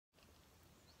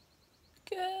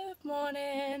Good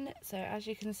morning. So as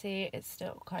you can see, it's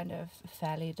still kind of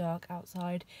fairly dark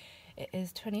outside. It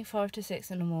is 25 to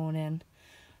 6 in the morning,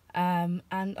 and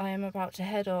I am about to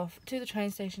head off to the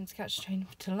train station to catch a train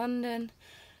to London.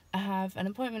 I have an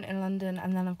appointment in London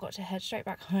and then I've got to head straight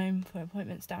back home for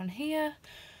appointments down here.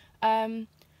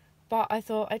 But I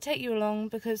thought I'd take you along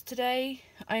because today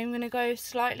I'm going to go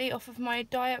slightly off of my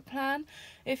diet plan.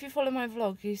 If you follow my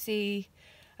vlog, you see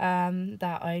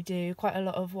that I do quite a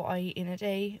lot of what I eat in a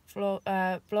day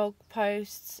blog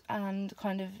posts and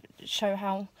kind of show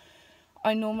how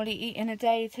I normally eat in a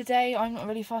day. Today I'm not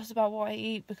really fussed about what I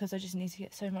eat because I just need to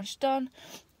get so much done.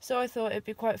 So I thought it'd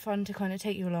be quite fun to kind of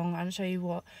take you along and show you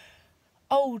what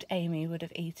old Amy would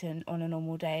have eaten on a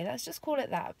normal day. Let's just call it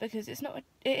that, because it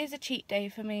is a cheat day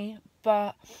for me,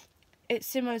 but it's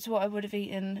similar to what I would have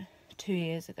eaten 2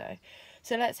 years ago.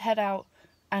 So let's head out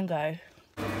and go.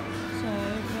 So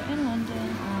we're in London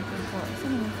and we've got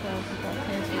cinnamon squares, we've got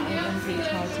KFC and peach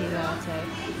hard tea latte,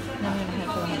 and then we're going to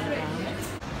head for the underground.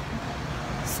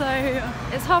 So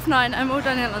it's 9:30, I'm all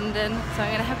done in London, so I'm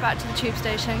going to head back to the tube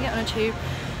station, get on a tube,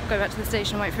 go back to the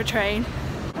station and wait for a train.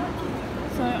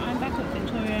 So I'm back at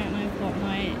Victoria and I've got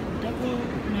my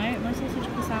my sausage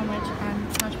sandwich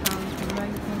and smash pounds from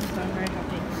Logan, so I'm very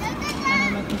happy. And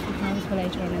I'm making crispy pounds for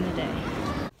later on in the day.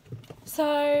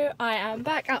 So I am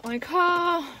back at my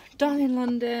car, done in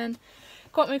London,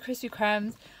 got my Krispy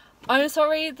Kremes. I'm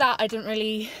sorry that I didn't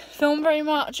really film very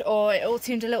much, or it all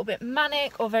seemed a little bit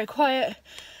manic or very quiet.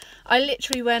 I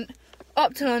literally went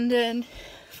up to London,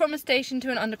 from a station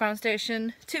to an underground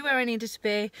station, to where I needed to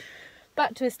be,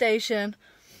 back to a station,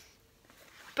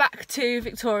 back to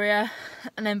Victoria,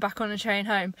 and then back on a train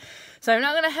home. So I'm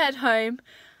now going to head home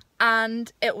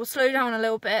and it will slow down a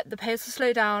little bit, the pace will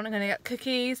slow down. I'm going to get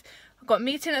cookies, I've got a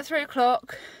meeting at 3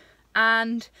 o'clock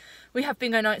and we have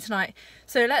bingo night tonight.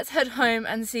 So let's head home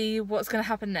and see what's going to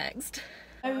happen next.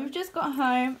 So we've just got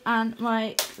home and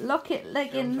my Locket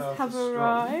leggings have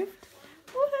arrived.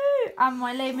 Woohoo! And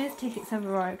my Les Mis tickets have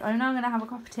arrived. I'm now going to have a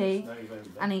cup of tea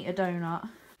and eat a donut.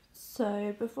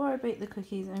 So before I bake the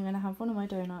cookies, I'm going to have one of my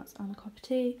donuts and a cup of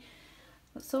tea.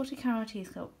 Got salted caramel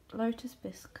cheesecake, lotus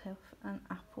biscuit and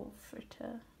apple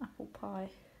pie.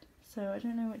 So I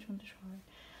don't know which one to try.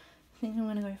 I think I'm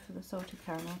going to go for the salted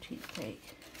caramel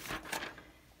cheesecake.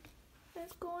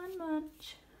 Let's go on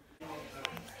lunch.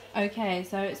 Okay,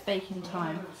 so it's baking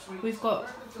time. We've got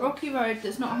Rocky Road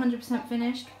that's not 100%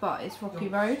 finished, but it's Rocky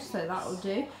Road, so that will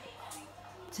do.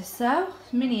 To sell,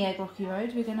 mini egg Rocky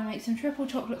Road. We're going to make some triple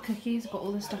chocolate cookies, got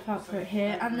all the stuff out for it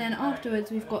here, and then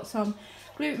afterwards we've got some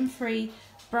gluten-free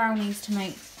brownies to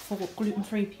make for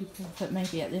gluten-free people that may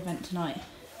be at the event tonight.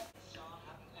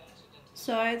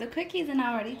 So the cookies are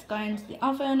now ready to go into the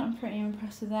oven. I'm pretty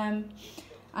impressed with them,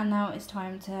 and now it's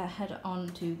time to head on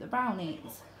to the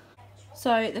brownies.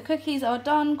 So the cookies are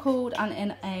done, cooled and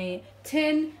in a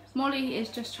tin. Molly is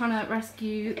just trying to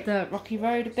rescue the Rocky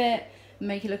Road a bit,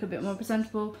 make it look a bit more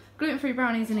presentable. Gluten-free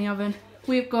brownies in the oven.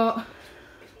 We've got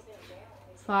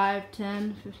 5,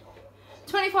 10, 15,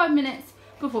 25 minutes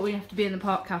before we have to be in the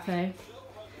park cafe.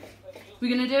 We're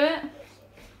gonna do it?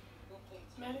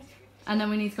 Maybe. And then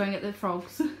we need to go and get the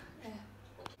frogs. Yeah.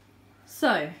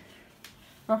 So,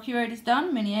 Rocky Road is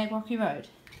done, mini egg Rocky Road.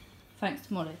 Thanks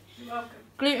to Molly. You're welcome.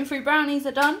 Gluten-free brownies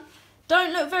are done.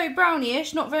 Don't look very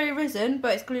brownie-ish, not very risen,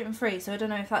 but it's gluten-free, so I don't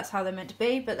know if that's how they're meant to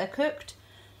be, but they're cooked.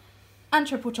 And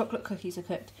triple chocolate cookies are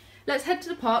cooked. Let's head to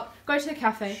the park, go to the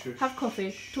cafe, have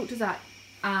coffee, talk to Zach,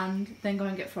 and then go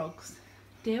and get frogs.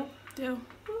 Deal? Deal.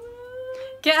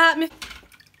 Get at me.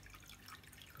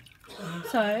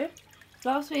 So,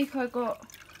 last week I got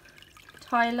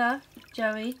Tyler,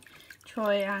 Joey,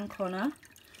 Troy and Connor,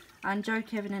 and Joe,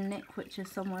 Kevin and Nick, which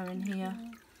is somewhere in here,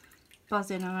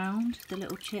 buzzing around, the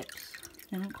little chips.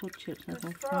 They're not called chips, they're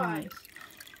called fries.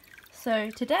 So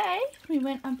today we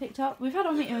went and picked up, we've had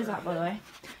our meeting with Zach by the way.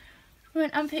 We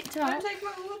went and picked up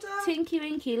Tinky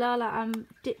Winky, Lala and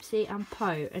Dipsy and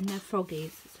Poe, and they're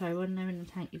froggies. So when they're in the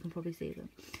tank you can probably see them.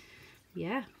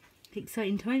 Yeah,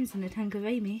 exciting times in the tank of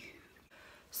Amy.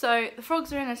 So the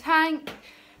frogs are in a tank,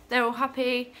 they're all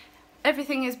happy.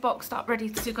 Everything is boxed up ready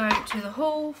to go to the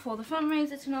hall for the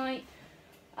fundraiser tonight.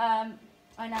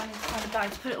 I now need to find a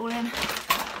bag to put it all in.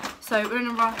 So we're in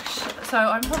a rush. So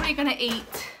I'm probably going to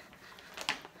eat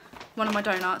one of my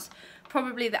donuts,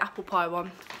 probably the apple pie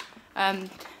one,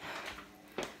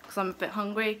 because I'm a bit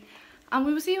hungry, and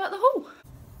we will see you at the hall.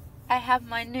 I have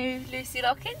my new Lucy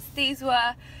Lockets. These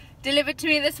were delivered to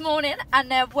me this morning,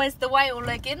 and they're Where's the Whale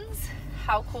leggings.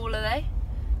 How cool are they?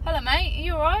 Hello mate, are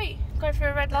you alright? Go for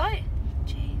a red light?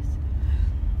 Jeez.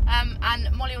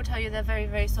 And Molly will tell you they're very,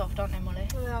 very soft, aren't they, Molly?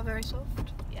 They are very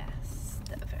soft. Yes,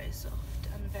 they're very soft.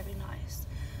 and very nice.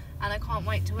 And I can't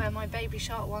wait to wear my Baby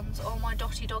Shark ones, or my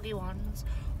Dotty Doggy ones,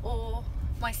 or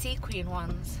my Sea Queen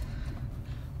ones.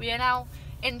 We are now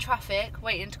in traffic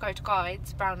waiting to go to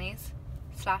Guides Brownies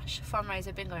 /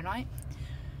 fundraiser bingo night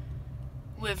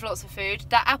with lots of food.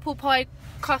 That apple pie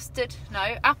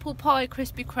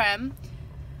crispy creme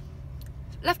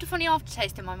left a funny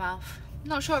aftertaste in my mouth.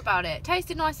 Not sure about it.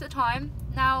 Tasted nice at the time,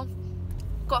 now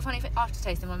got a funny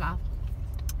aftertaste in my mouth.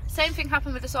 Same thing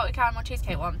happened with the salted caramel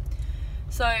cheesecake one.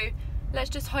 So let's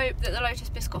just hope that the Lotus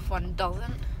Biscoff one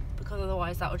doesn't, because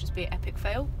otherwise that will just be an epic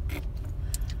fail.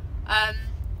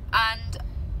 And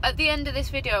at the end of this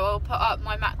video I'll put up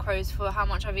my macros for how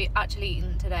much I've actually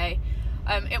eaten today.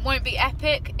 It won't be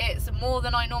epic, it's more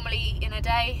than I normally eat in a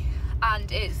day,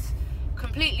 and it's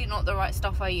completely not the right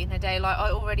stuff I eat in a day. Like,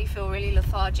 I already feel really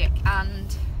lethargic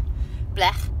and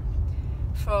blech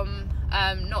from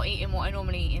not eating what I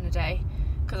normally eat in a day,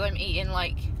 because I'm eating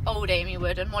like old Amy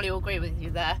would, and Molly will agree with you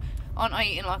there. Aren't I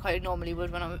eating like I normally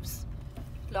would when I was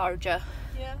larger?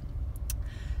 Yeah.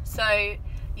 So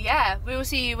yeah, we will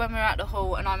see you when we're at the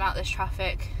hall and I'm out this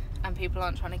traffic and people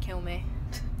aren't trying to kill me.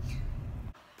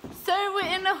 So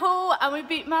we're in the hall and we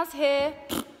beat Maz here,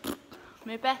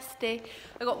 my bestie.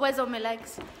 I got Wes on my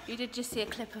legs. You did just see a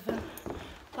clip of him.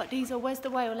 But these are Wes the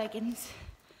Whale leggings.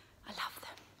 I love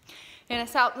them. We're gonna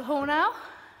set up the hall now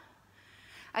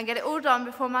and get it all done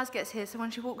before Maz gets here, so when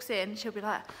she walks in she'll be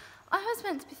like, I was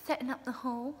meant to be setting up the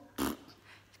hall.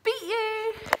 Beat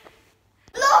you!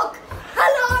 Look!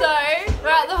 Hello! So, we're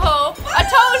at the hall. I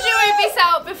told you we'd be set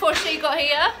up before she got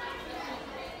here.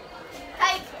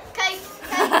 Cake.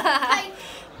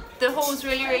 The hall's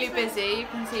really, really busy. You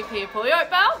can see people. You alright,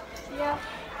 Belle? Yeah.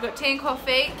 We've got tea and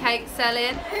coffee, cake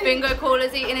selling, bingo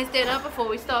caller's eating his dinner before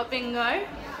we start bingo.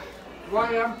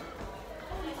 Graham,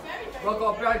 have I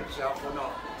got a blanket out or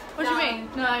not? What do you mean?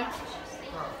 No.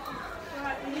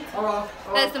 Alright.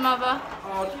 There's the mother.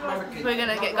 We're We're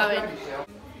gonna get going.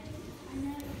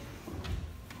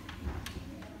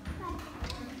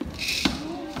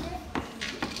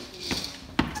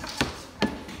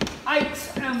 8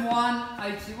 and 1,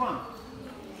 81.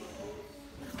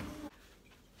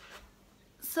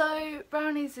 So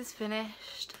Brownies is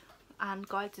finished and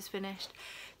Guides is finished.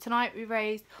 Tonight we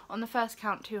raised, on the first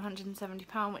count,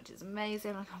 £270, which is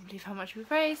amazing. I can't believe how much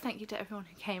we've raised. Thank you to everyone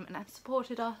who came and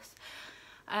supported us.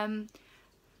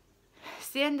 It's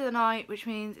the end of the night, which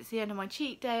means it's the end of my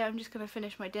cheat day. I'm just going to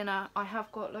finish my dinner. I have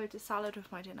got loads of salad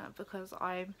with my dinner because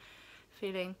I'm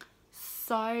feeling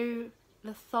so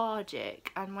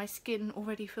lethargic and my skin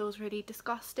already feels really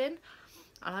disgusting,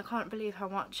 and I can't believe how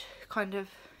much kind of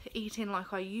eating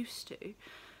like I used to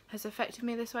has affected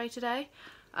me this way today.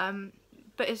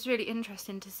 But it's really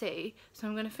interesting to see. So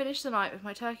I'm going to finish the night with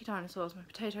my turkey dinosaurs, my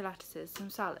potato lattices, some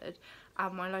salad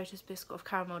and my Lotus Biscoff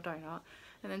caramel donut,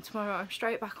 and then tomorrow I'm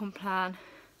straight back on plan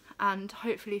and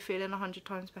hopefully feeling 100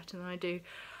 times better than I do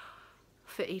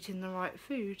for eating the right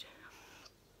food.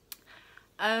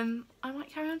 I might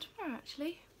carry on tomorrow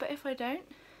actually, but if I don't,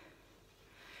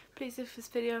 please give this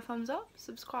video a thumbs up,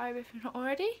 subscribe if you're not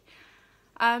already.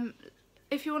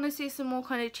 If you want to see some more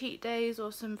kind of cheat days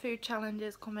or some food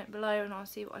challenges, comment below and I'll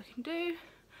see what I can do.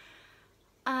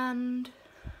 And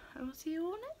I will see you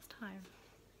all next time.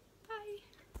 Bye.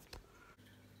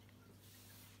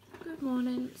 Good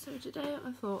morning. So today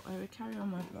I thought I would carry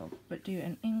on my vlog but do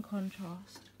an in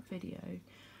contrast video.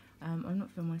 I'm not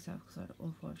filming myself because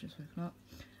I've just woken up,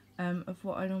 of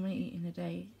what I normally eat in a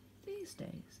day these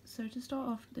days. So to start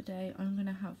off the day, I'm going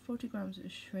to have 40 grams of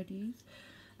shreddies,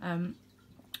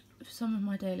 some of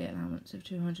my daily allowance of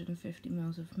 250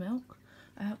 ml of milk.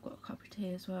 I have got a cup of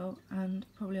tea as well, and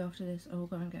probably after this I will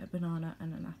go and get a banana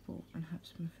and an apple and have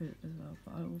some fruit as well,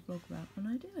 but I will vlog that when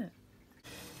I do it.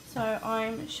 So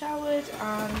I'm showered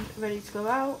and ready to go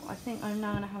out. I think I'm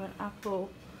now going to have an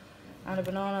apple and a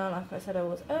banana like I said I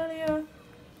was earlier,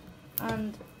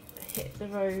 and hit the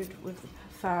road with the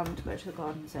fam to go to the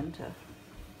garden centre.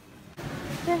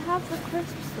 They have the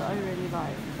crisps that I really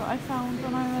like that I found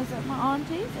when I was at my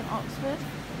auntie's in Oxford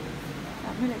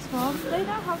at Millet's Farm. They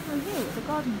now have them here at the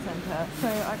garden centre, so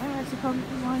I don't have to come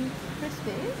for my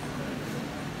crispies.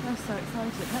 I'm so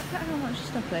excited. Look at how much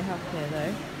stuff they have here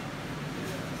though.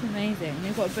 It's amazing.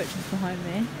 They've got a butcher's behind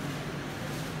me.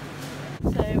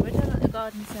 So we're done at the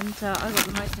garden centre. I got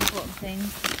the most important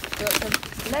things. We got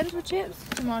some lentil chips,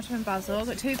 tomato and basil. I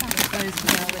got 2 packets of those as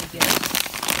well, really good.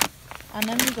 And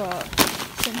then we got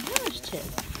some hummus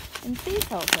chips in sea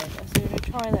salt flavour. So we're going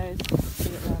to try those, see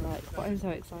what they're like. But I'm so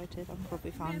excited, I've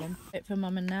probably found them. For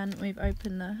Mum and Nan, we've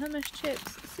opened the hummus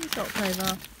chips, sea salt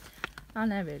flavour,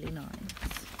 and they're really nice.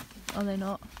 Are they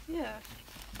not? Yeah.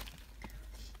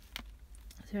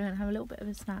 So we're going to have a little bit of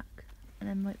a snack and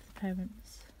then wait for the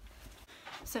parents.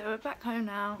 So we're back home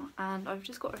now and I've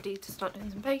just got ready to start doing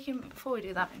some baking, but before we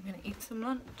do that I'm going to eat some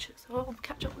lunch, so I'll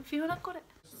catch up with you when I've got it.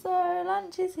 So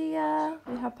lunch is here.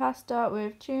 We have pasta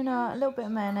with tuna, a little bit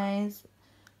of mayonnaise,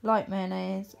 light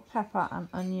mayonnaise, pepper and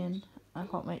onion. I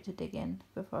can't wait to dig in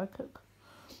before I cook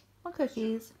my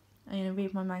cookies. I'm going to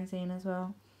read my magazine as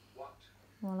well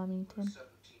while I'm eating.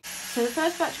 So the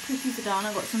first batch of cookies are done.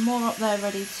 I've got some more up there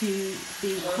ready to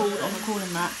be cooled on the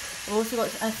cooling rack. I've also got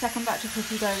a second batch of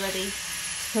cookies dough ready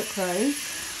to cook those.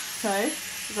 So I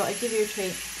thought I'd give you a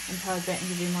treat and try a bit and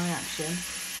give you my reaction.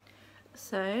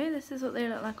 So this is what they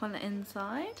look like on the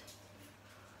inside.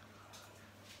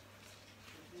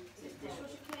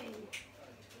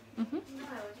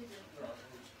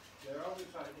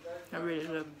 They're really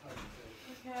good.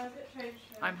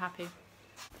 I'm happy.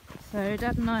 So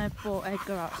Dad and I have brought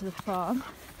Edgar out to the farm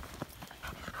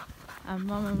and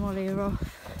Mum and Molly are off.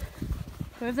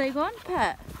 Where have they gone,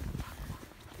 Pet?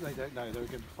 They don't know, they're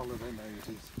going to follow their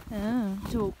noses. Oh,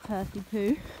 talk Perthy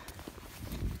poo.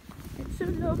 It's so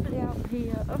lovely out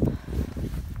here.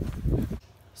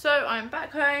 So I'm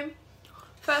back home.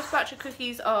 First batch of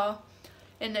cookies are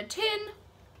in the tin.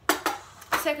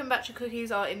 Second batch of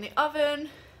cookies are in the oven.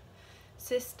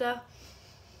 Sister.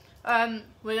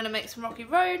 We're going to make some Rocky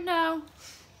Road now,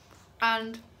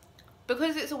 and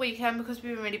because it's a weekend, because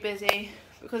we've been really busy,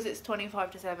 because it's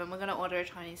 25 to 7, we're going to order a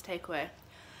Chinese takeaway.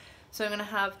 So I'm going to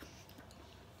have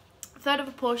a third of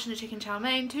a portion of chicken chow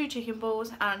mein, 2 chicken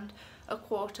balls and a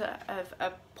quarter of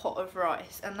a pot of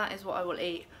rice, and that is what I will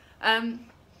eat.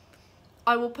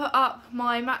 I will put up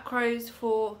my macros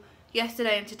for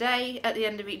yesterday and today at the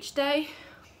end of each day.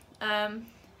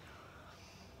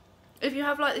 If you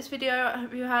have liked this video, I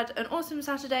hope you had an awesome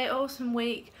Saturday, awesome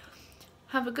week.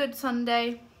 Have a good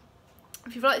Sunday.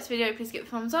 If you've liked this video, please give it a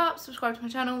thumbs up, subscribe to my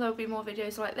channel, there will be more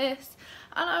videos like this.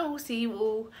 And I will see you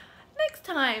all next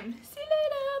time. See you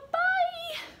later.